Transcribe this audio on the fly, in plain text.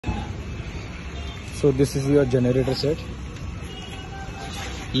So this is your generator set.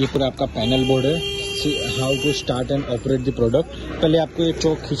 ये पूरा आपका पैनल बोर्ड है। How to start and operate the product. पहले आपको ये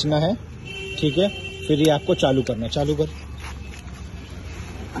चोक खींचना है, ठीक है, फिर ये आपको चालू करना है। चालू कर,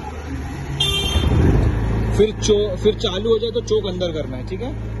 फिर चालू हो जाए तो चोक अंदर करना है, ठीक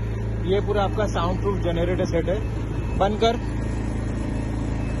है। ये पूरा आपका साउंड प्रूफ जनरेटर सेट है। बंद कर,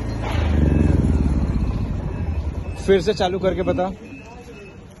 फिर से चालू करके बता।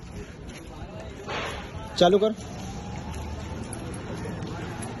 चालू कर,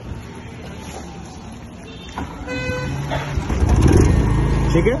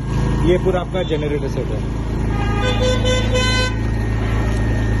 ठीक है। ये पूरा आपका जनरेटर सेट है।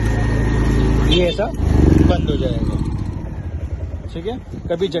 ये ऐसा बंद हो जाएगा, ठीक है।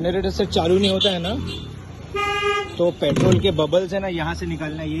 कभी जनरेटर सेट चालू नहीं होता है ना, तो पेट्रोल के बबल्स है ना, यहाँ से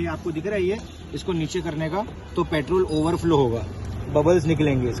निकालना है। ये आपको दिख रहा है, ये इसको नीचे करने का, तो पेट्रोल ओवरफ्लो होगा, बबल्स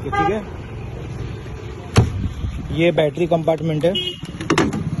निकलेंगे इसके, ठीक है। ये बैटरी कंपार्टमेंट है,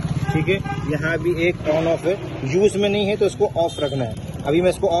 ठीक है। यहाँ भी एक ऑन ऑफ है, यूज में नहीं है तो इसको ऑफ रखना है। अभी मैं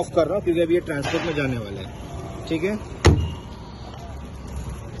इसको ऑफ कर रहा हूँ क्योंकि अभी ये ट्रांसपोर्ट में जाने वाला है, ठीक है।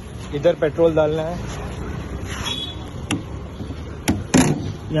 इधर पेट्रोल डालना है,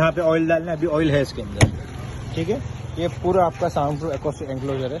 यहाँ पे ऑयल डालना है, अभी ऑयल है इसके अंदर, ठीक है। ये पूरा आपका साउंड प्रूफ एक्वास्टिक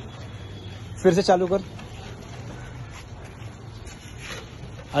एंक्लोजर है। फिर से चालू कर,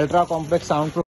 अल्ट्रा कॉम्पैक्ट साउंड प्रूफ